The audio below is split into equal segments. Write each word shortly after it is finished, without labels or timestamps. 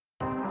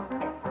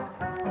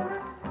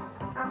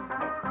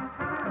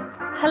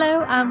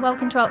Hello and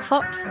welcome to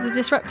Outfox, the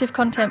disruptive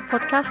content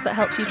podcast that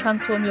helps you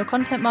transform your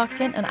content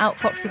marketing and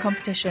outfox the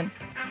competition.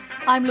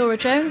 I'm Laura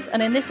Jones,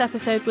 and in this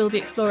episode we'll be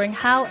exploring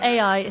how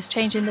AI is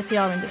changing the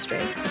PR industry.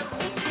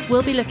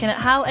 We'll be looking at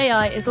how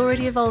AI is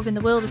already evolving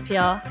the world of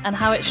PR and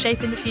how it's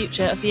shaping the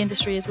future of the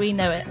industry as we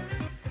know it.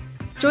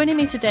 Joining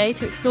me today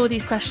to explore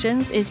these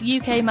questions is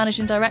UK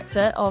Managing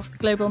Director of the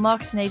global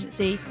marketing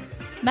agency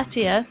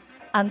Metier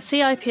and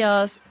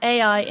CIPR's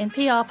AI in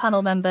PR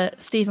panel member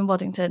Stephen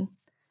Waddington.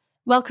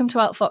 Welcome to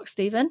Outfox,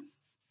 Stephen.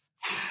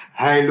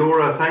 Hey,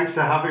 Laura, thanks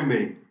for having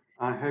me.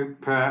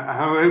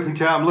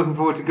 I'm looking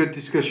forward to good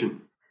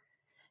discussion.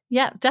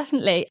 Yeah,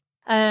 definitely.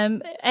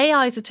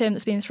 AI is a term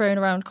that's been thrown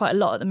around quite a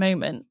lot at the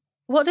moment.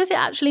 What does it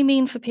actually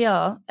mean for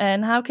PR,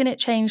 and how can it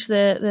change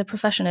the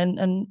profession,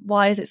 and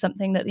why is it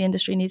something that the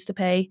industry needs to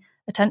pay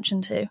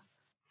attention to?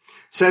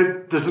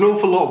 So there's an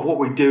awful lot of what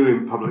we do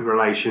in public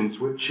relations,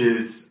 which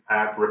is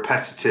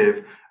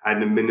repetitive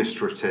and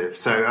administrative.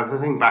 So I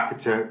think back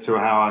to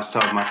how I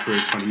started my career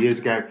 20 years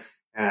ago.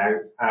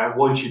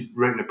 Once you'd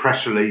written a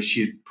press release,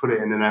 you'd put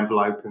it in an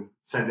envelope and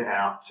send it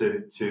out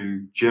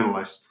to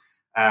journalists.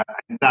 And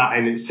that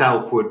in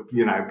itself would,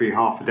 be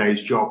half a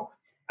day's job.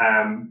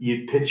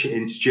 You'd pitch it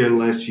into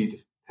journalists. You'd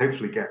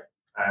hopefully get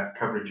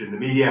coverage in the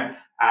media,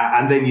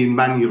 and then you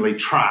manually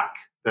track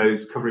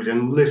those coverage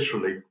and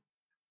literally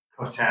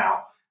cut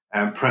out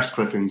press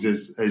clippings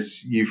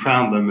as you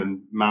found them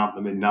and mount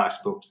them in nice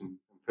books and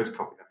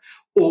photocopy them.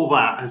 All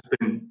that has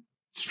been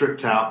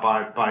stripped out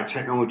by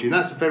technology. And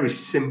that's a very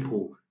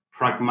simple,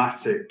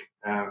 pragmatic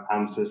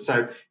answer.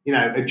 So,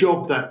 a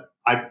job that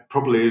I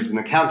probably, as an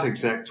account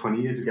exec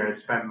 20 years ago,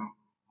 spent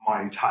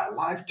my entire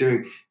life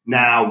doing,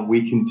 now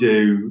we can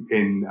do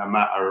in a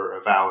matter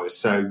of hours.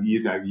 So,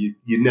 you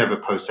never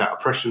post out a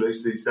press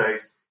release these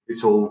days.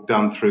 It's all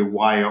done through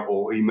wire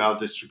or email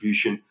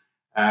distribution.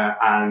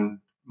 And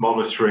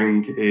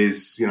monitoring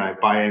is,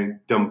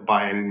 done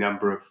by any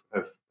number of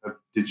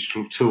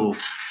digital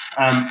tools.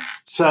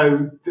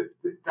 So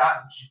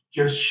that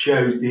just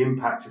shows the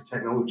impact of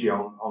technology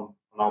on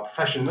our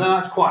profession. And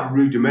that's quite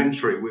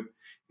rudimentary.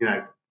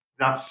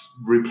 That's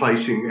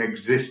replacing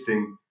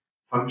existing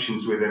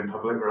functions within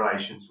public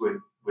relations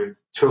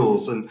with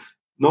tools. And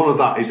none of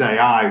that is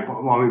AI.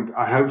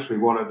 Hopefully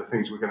one of the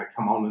things we're going to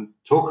come on and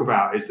talk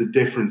about is the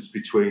difference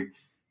between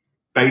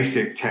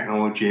basic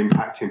technology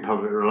impacting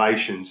public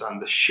relations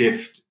and the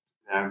shift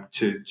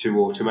to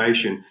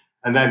automation.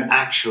 And then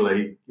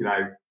actually,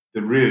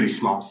 the really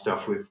smart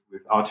stuff with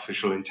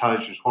artificial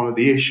intelligence. One of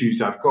the issues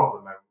I've got at the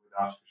moment with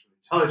artificial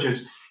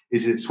intelligence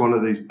is it's one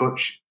of these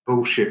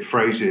bullshit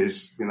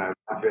phrases,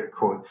 like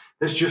Bitcoin,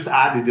 that's just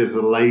added as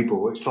a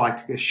label. It's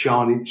like a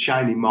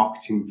shiny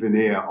marketing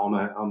veneer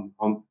on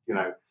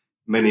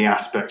many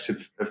aspects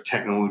of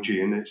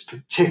technology. And it's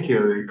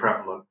particularly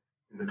prevalent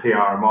in the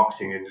PR and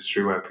marketing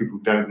industry, where people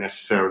don't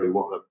necessarily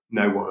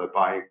know what they're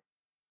buying.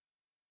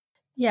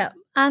 Yeah.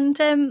 And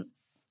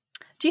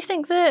do you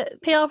think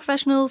that PR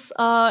professionals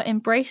are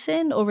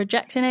embracing or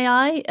rejecting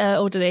AI,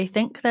 or do they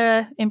think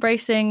they're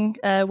embracing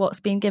what's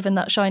been given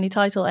that shiny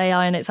title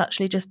AI, and it's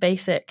actually just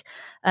basic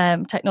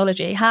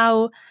technology?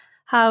 How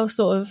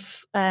sort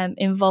of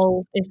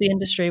involved is the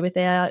industry with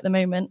AI at the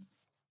moment?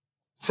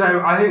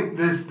 So I think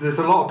there's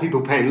a lot of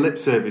people paying lip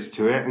service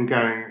to it and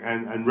going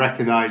and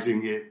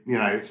recognizing it.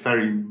 It's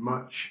very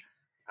much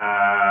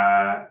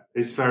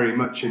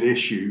an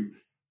issue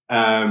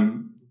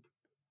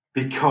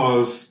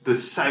because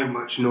there's so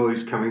much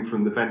noise coming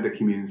from the vendor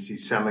community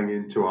selling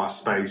into our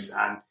space,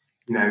 and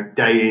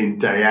day in,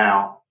 day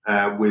out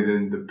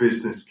within the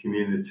business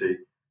community.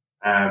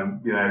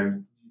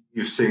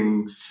 You've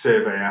seen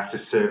survey after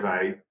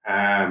survey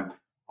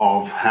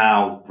of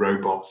how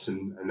robots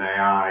and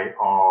AI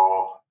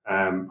are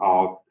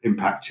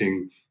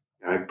impacting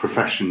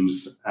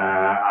professions,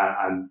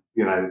 and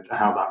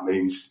how that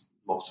means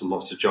lots and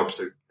lots of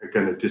jobs are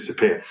going to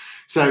disappear.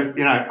 So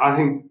I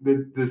think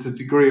that there's a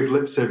degree of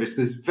lip service.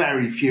 There's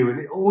very few, and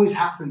it always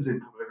happens in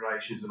public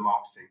relations and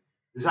marketing.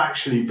 There's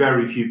actually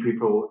very few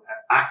people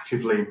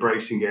actively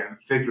embracing it and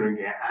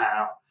figuring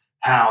out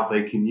how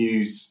they can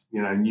use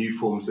new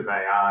forms of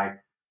AI,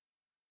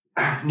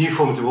 new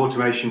forms of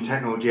automation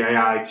technology,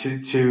 AI,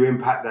 to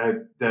impact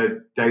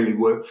their daily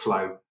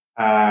workflow.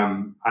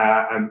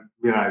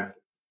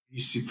 You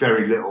see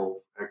very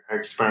little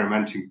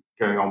experimenting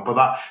going on, but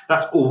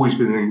that's always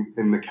been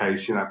in the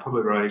case.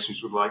 Public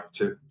relations would late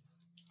to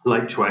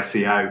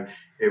SEO.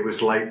 It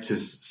was late to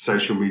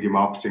social media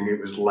marketing.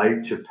 It was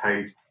late to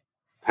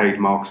paid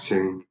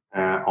marketing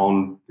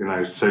on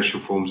social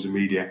forms of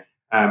media.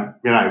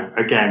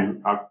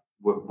 Again,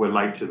 we're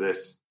late to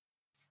this.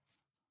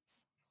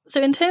 So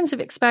in terms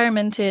of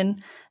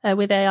experimenting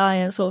with AI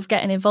and sort of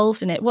getting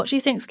involved in it, what do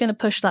you think is going to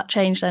push that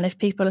change then, if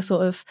people are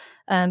sort of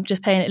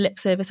just paying it lip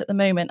service at the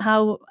moment?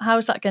 How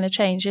is that going to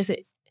change?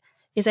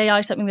 Is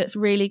AI something that's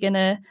really going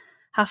to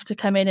have to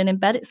come in and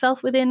embed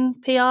itself within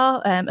PR?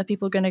 Are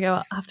people going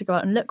to have to go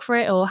out and look for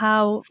it? Or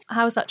how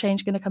is that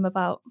change going to come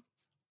about?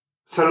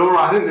 So,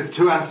 Laura, I think there's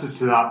two answers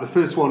to that. The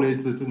first one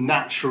is there's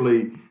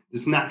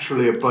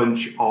naturally a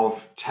bunch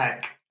of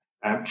tech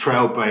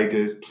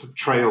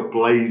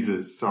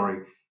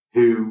trailblazers,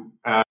 who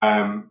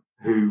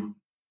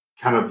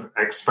kind of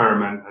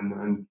experiment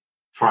and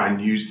try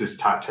and use this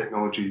type of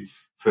technology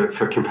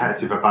for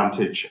competitive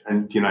advantage.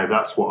 And,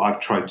 that's what I've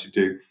tried to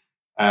do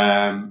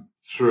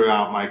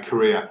throughout my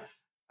career.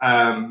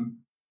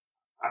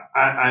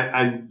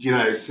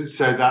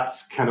 So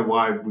that's kind of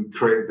why we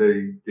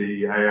created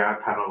the AI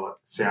panel at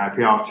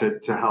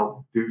CIPR to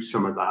help do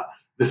some of that.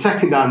 The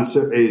second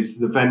answer is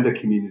the vendor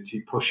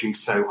community pushing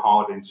so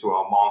hard into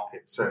our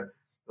market. So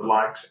the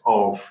likes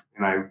of,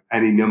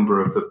 any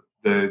number of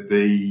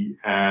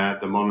the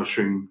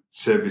monitoring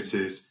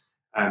services,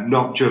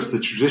 not just the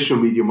traditional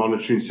media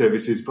monitoring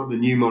services, but the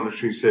new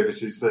monitoring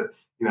services that,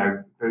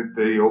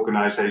 the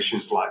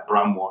organizations like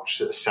Brandwatch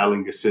that are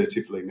selling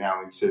assertively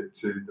now into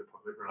the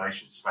public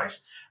relations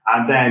space.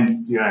 And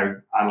then,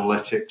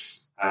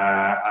 analytics,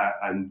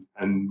 and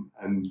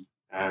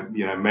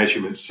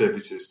measurement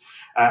services.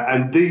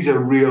 And these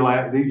are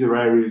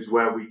areas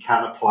where we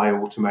can apply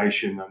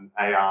automation and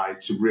AI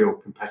to real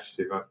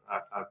competitive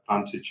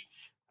advantage,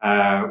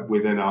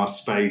 within our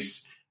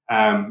space.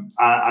 And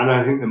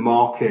I think the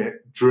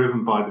market,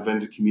 driven by the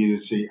vendor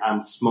community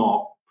and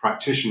smart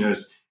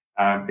practitioners,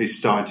 is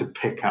starting to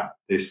pick up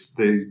these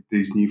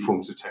new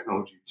forms of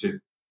technology to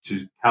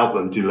help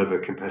them deliver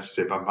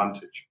competitive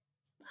advantage.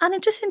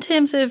 And just in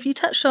terms of, you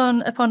touched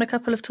upon a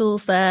couple of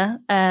tools there.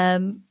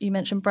 You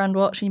mentioned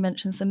Brandwatch and you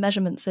mentioned some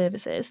measurement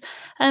services.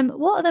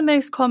 What are the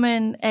most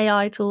common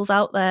AI tools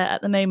out there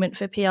at the moment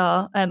for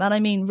PR? And I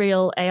mean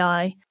real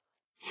AI.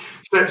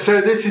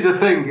 So this is a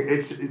thing.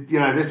 It's,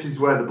 this is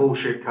where the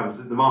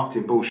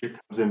marketing bullshit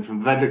comes in from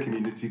the vendor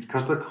community,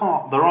 because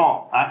there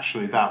aren't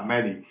actually that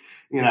many,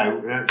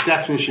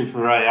 definition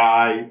for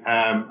AI.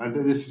 And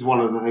this is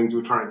one of the things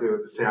we're trying to do at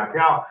the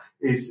CIPR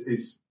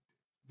is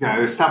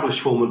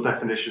establish formal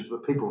definitions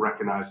that people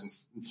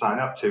recognize and sign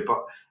up to.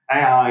 But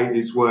AI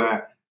is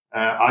where,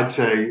 I'd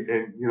say,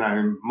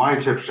 in my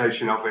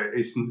interpretation of it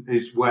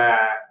is where,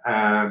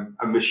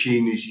 a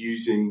machine is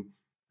using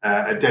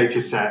a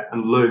data set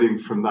and learning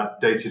from that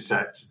data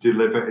set to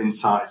deliver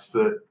insights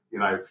that,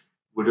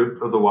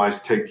 would otherwise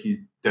take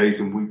you days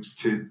and weeks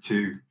to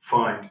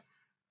find.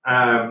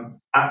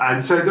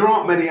 And so there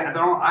aren't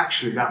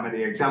actually that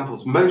many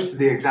examples. Most of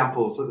the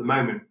examples at the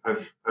moment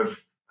of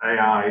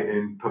AI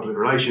in public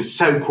relations,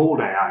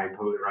 so-called AI in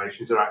public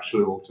relations, are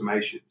actually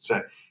automation.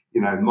 So,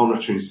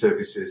 monitoring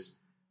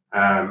services,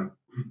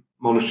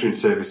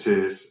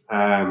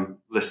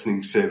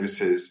 listening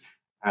services,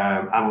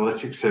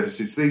 analytics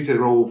services. These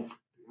are all,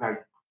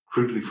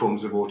 crudely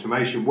forms of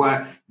automation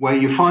where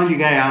you're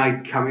finding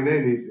AI coming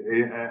in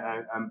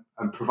and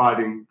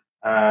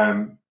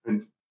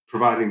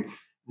providing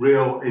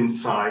real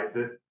insight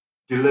that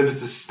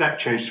delivers a step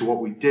change to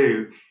what we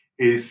do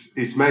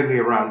is mainly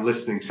around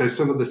listening. So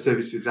some of the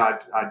services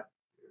I'd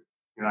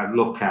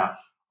look at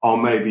are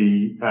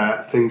maybe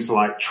things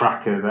like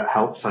Tracker that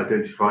helps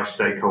identify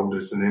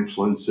stakeholders and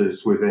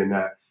influencers within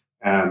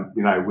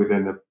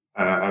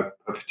a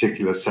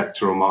particular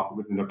sector or market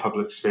within a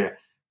public sphere.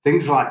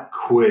 Things like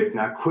Quid.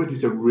 Now, Quid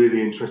is a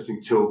really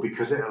interesting tool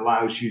because it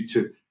allows you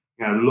to,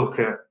 look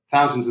at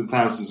thousands and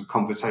thousands of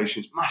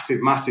conversations,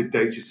 massive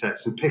data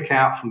sets, and pick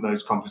out from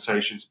those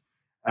conversations,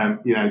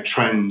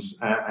 trends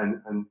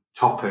and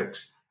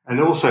topics, and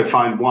also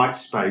find white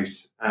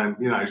space.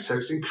 So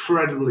it's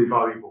incredibly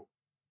valuable,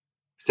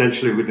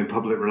 potentially within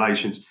public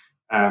relations,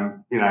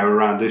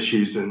 around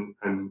issues and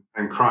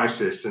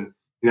crisis. And,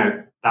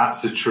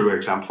 that's a true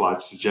example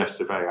I'd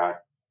suggest of AI.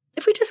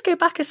 If we just go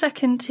back a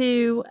second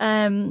to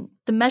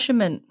the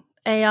measurement,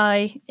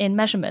 AI in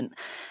measurement,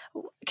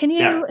 can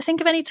you think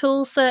of any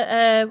tools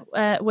that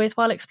are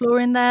worthwhile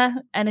exploring there?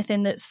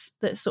 Anything that's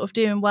sort of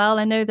doing well?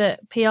 I know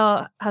that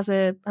PR has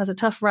a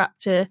tough rap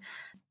to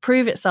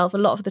prove itself a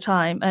lot of the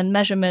time, and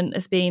measurement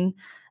has been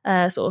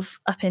sort of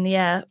up in the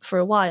air for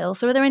a while.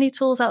 So are there any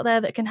tools out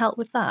there that can help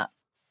with that?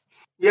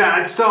 Yeah,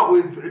 I'd start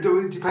with,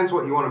 it depends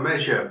what you want to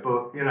measure,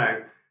 but,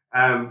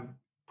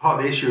 part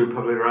of the issue in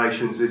public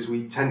relations is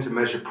we tend to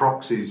measure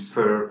proxies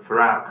for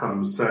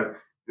outcomes. So,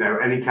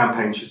 any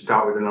campaign should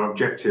start with an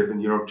objective,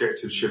 and your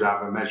objective should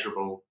have a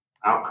measurable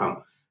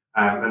outcome.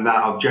 And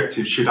that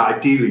objective should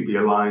ideally be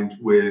aligned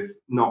with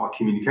not a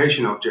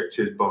communication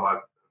objective, but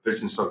a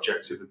business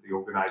objective of the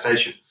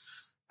organization.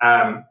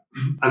 And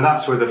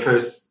that's where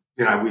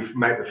we've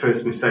made the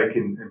first mistake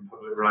in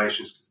public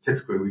relations, because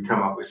typically we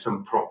come up with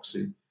some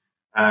proxy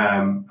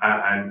and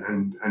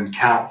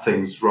count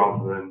things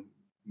rather than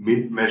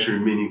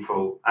measuring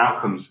meaningful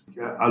outcomes.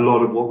 A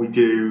lot of what we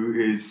do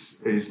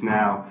is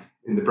now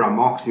in the brand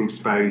marketing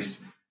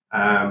space.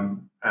 There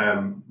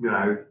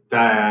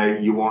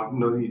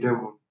you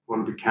don't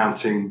want to be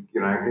counting,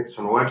 hits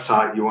on a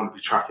website. You want to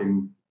be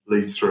tracking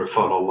leads through a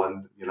funnel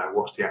and,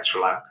 what's the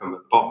actual outcome at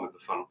the bottom of the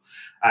funnel.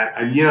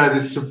 And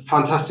there's some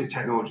fantastic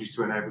technologies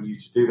to enable you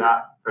to do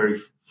that. Very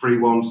free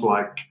ones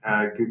like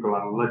Google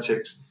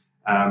Analytics.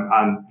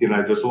 And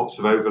there's lots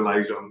of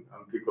overlays on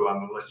Google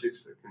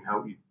Analytics that can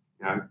help you,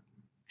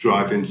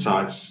 drive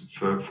insights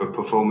for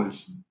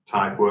performance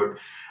type work.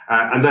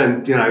 And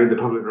then, in the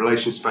public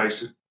relations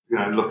space,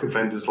 look at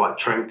vendors like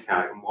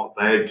Trendkite and what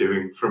they're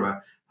doing from a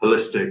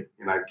holistic,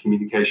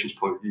 communications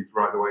point of view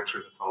right the way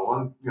through the funnel.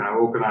 And,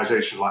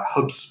 organizations like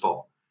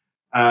HubSpot,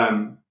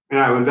 and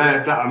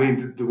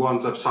the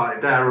ones I've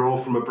cited there are all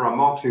from a brand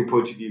marketing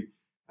point of view.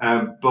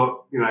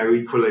 But,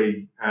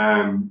 equally,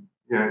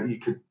 you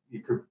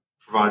could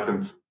provide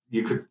them,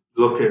 you could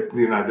look at,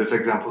 there's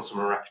examples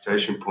from a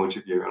reputation point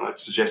of view. And I'd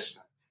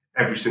suggest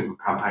every single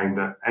campaign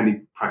that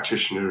any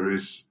practitioner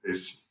is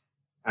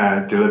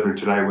delivering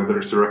today, whether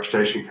it's a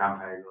reputation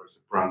campaign or it's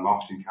a brand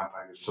marketing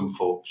campaign of some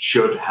form,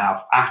 should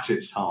have at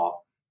its heart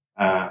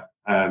a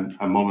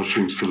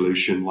monitoring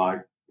solution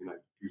like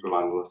Google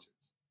Analytics.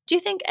 Do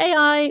you think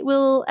AI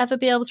will ever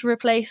be able to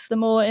replace the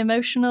more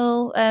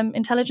emotional,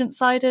 intelligence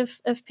side of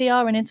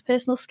PR and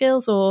interpersonal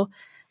skills, or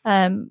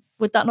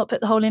would that not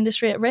put the whole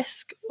industry at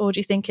risk? Or do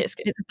you think it's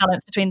a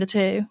balance between the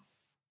two?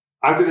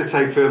 I'm going to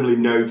say firmly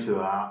no to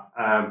that.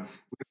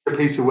 We did a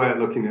piece of work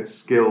looking at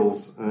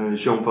skills.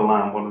 Jean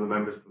Verlaine, one of the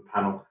members of the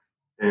panel,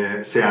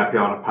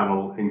 CIPR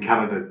panel in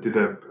Canada, did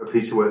a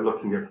piece of work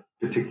looking at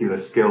particular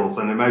skills,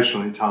 and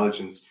emotional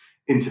intelligence,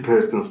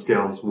 interpersonal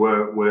skills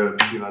were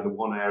the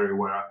one area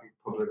where I think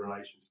public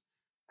relations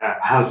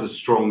has a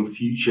strong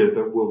future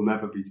that will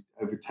never be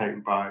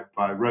overtaken by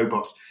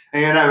robots.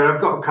 And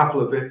I've got a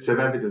couple of bits of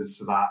evidence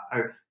for that.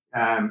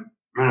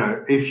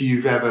 If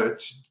you've ever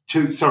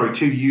two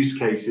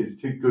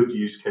good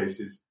use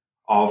cases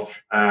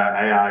of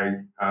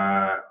AI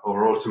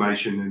or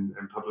automation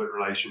in public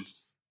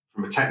relations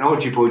from a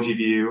technology point of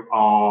view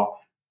are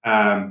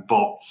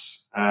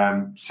bots.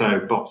 So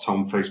bots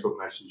on Facebook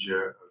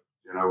Messenger,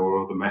 or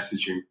other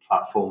messaging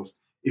platforms.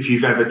 If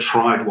you've ever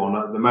tried one,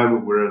 at the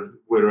moment we're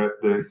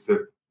at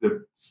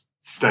the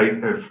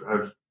state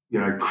of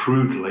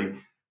crudely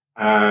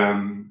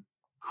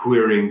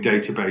querying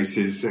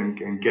databases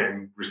and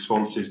getting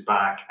responses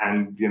back,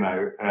 and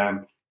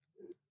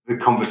the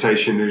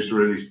conversation is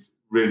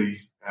really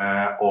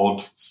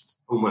odd,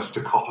 almost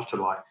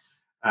staccato-like.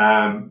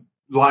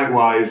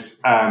 Likewise,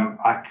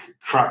 it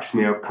cracks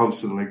me up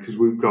constantly because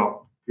we've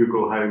got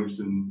Google Homes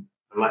and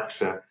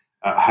Alexa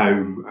at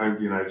home,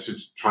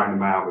 just trying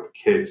them out with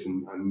kids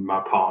and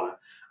my partner,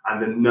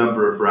 and the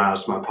number of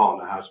rows my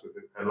partner has with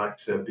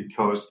Alexa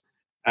because,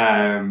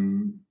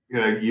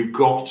 you've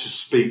got to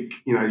speak,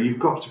 you've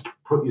got to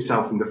put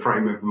yourself in the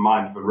frame of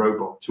mind of a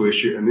robot to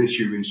issue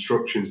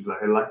instructions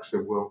that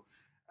Alexa will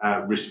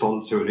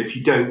respond to. And if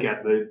you don't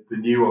get the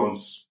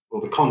nuance or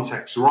the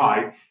context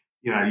right,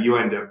 you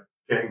end up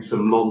getting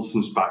some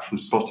nonsense back from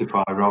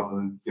Spotify rather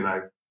than,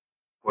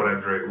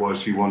 whatever it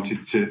was you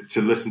wanted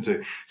to listen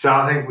to. So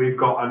I think we've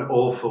got an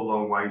awful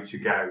long way to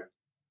go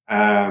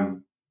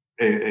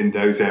in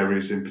those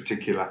areas in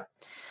particular.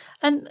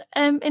 And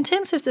in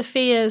terms of the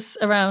fears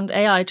around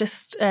AI,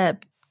 just to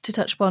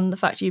touch upon the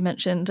fact you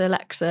mentioned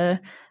Alexa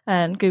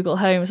and Google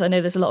Homes, I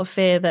know there's a lot of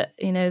fear that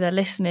they're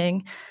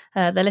listening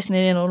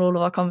in on all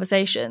of our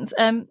conversations.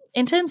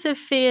 In terms of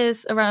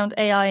fears around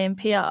AI in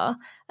PR,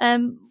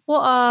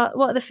 what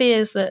are the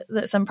fears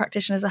that some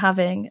practitioners are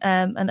having,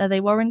 and are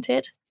they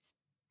warranted?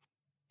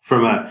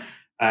 From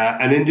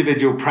an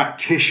individual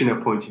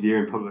practitioner point of view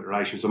in public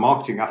relations or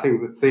marketing, I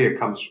think the fear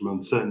comes from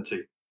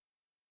uncertainty.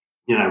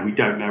 We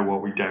don't know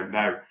what we don't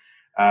know.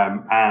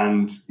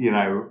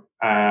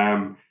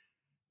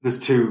 There's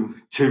two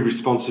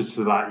responses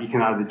to that. You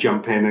can either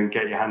jump in and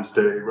get your hands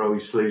dirty, roll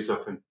your sleeves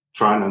up and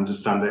try and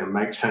understand it and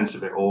make sense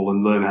of it all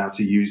and learn how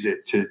to use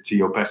it to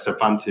your best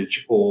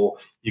advantage, or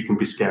you can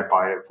be scared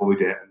by it, avoid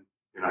it, and,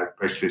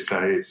 basically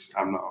say,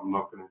 I'm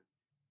not going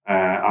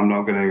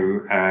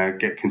to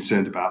get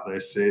concerned about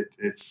this.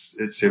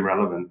 It's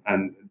irrelevant.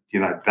 And,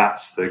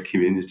 that's the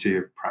community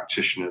of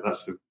practitioners.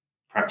 That's the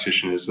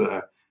practitioners that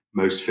are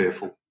most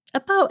fearful.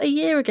 About a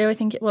year ago, I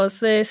think it was,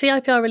 the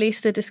CIPR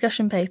released a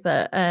discussion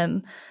paper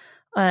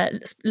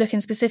looking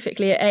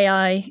specifically at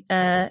AI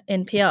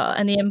in PR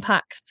and the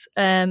impact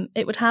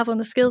it would have on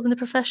the skills in the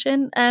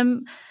profession.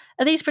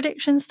 Are these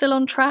predictions still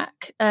on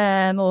track,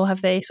 or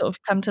have they sort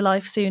of come to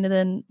life sooner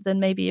than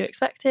maybe you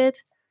expected?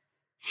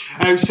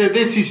 So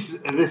this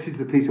is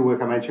the piece of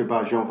work I mentioned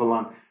by Jean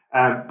Verlaine.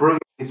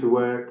 Brilliant piece of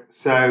work.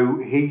 So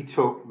he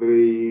took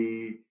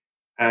the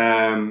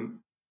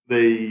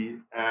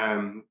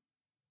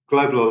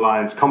Global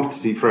Alliance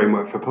Competency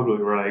Framework for Public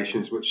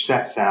Relations, which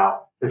sets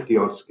out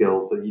 50-odd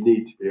skills that you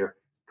need to be a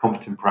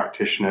competent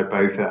practitioner,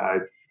 both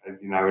at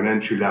an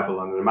entry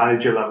level and at a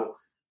manager level.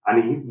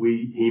 And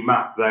he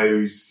mapped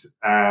those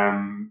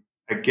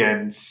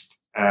against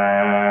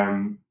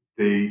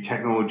the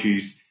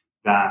technologies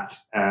that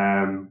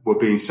were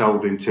being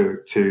sold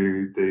into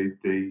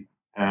the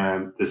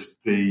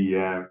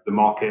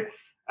market,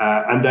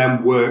 and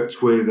then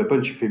worked with a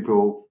bunch of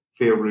people,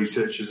 field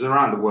researchers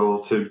around the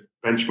world, to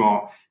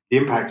benchmark the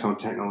impact on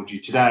technology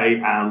today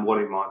and what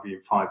it might be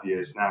in 5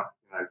 years. Now,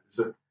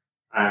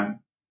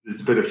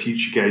 there's a bit of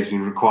future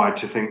gazing required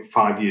to think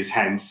 5 years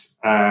hence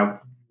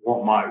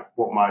what might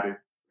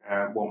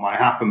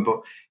happen.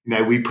 But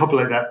we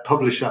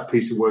published that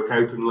piece of work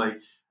openly.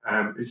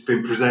 It's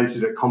been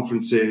presented at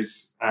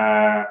conferences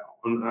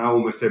on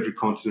almost every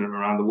continent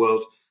around the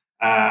world.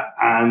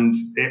 And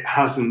it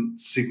hasn't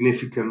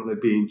significantly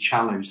been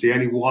challenged. The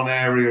only one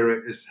area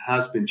it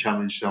has been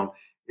challenged on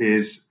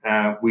is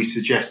we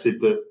suggested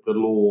that the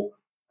law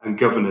and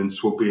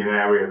governance would be an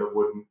area that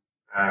wouldn't,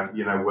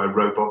 where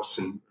robots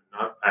and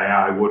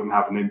AI wouldn't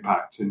have an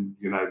impact. And,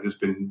 there's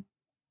been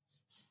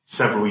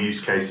several use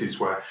cases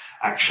where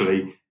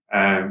actually,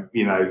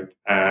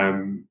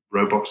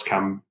 robots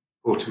can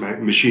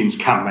machines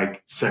can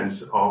make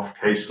sense of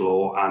case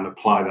law and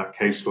apply that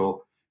case law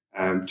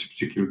to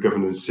particular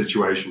governance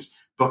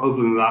situations. But other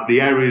than that,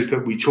 the areas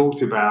that we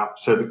talked about,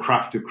 so the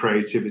craft of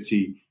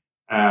creativity,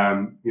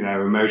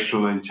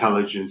 emotional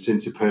intelligence,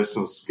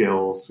 interpersonal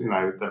skills,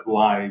 that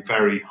lie at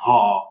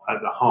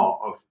the heart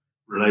of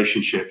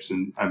relationships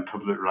and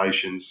public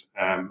relations,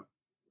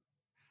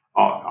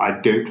 I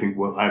don't think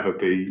will ever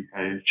be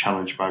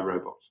challenged by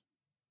robots.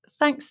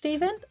 Thanks,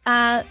 Stephen.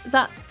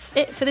 That's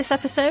it for this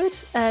episode.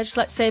 I'd just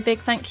like to say a big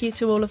thank you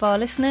to all of our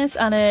listeners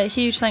and a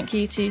huge thank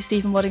you to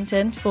Stephen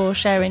Waddington for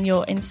sharing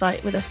your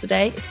insight with us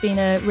today. It's been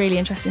a really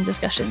interesting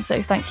discussion,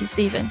 so thank you,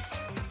 Stephen.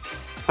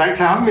 Thanks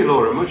for having me,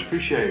 Laura. Much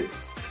appreciated.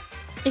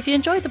 If you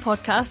enjoyed the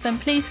podcast, then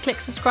please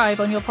click subscribe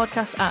on your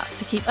podcast app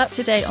to keep up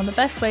to date on the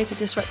best way to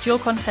disrupt your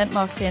content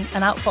marketing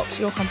and outfox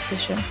your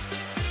competition.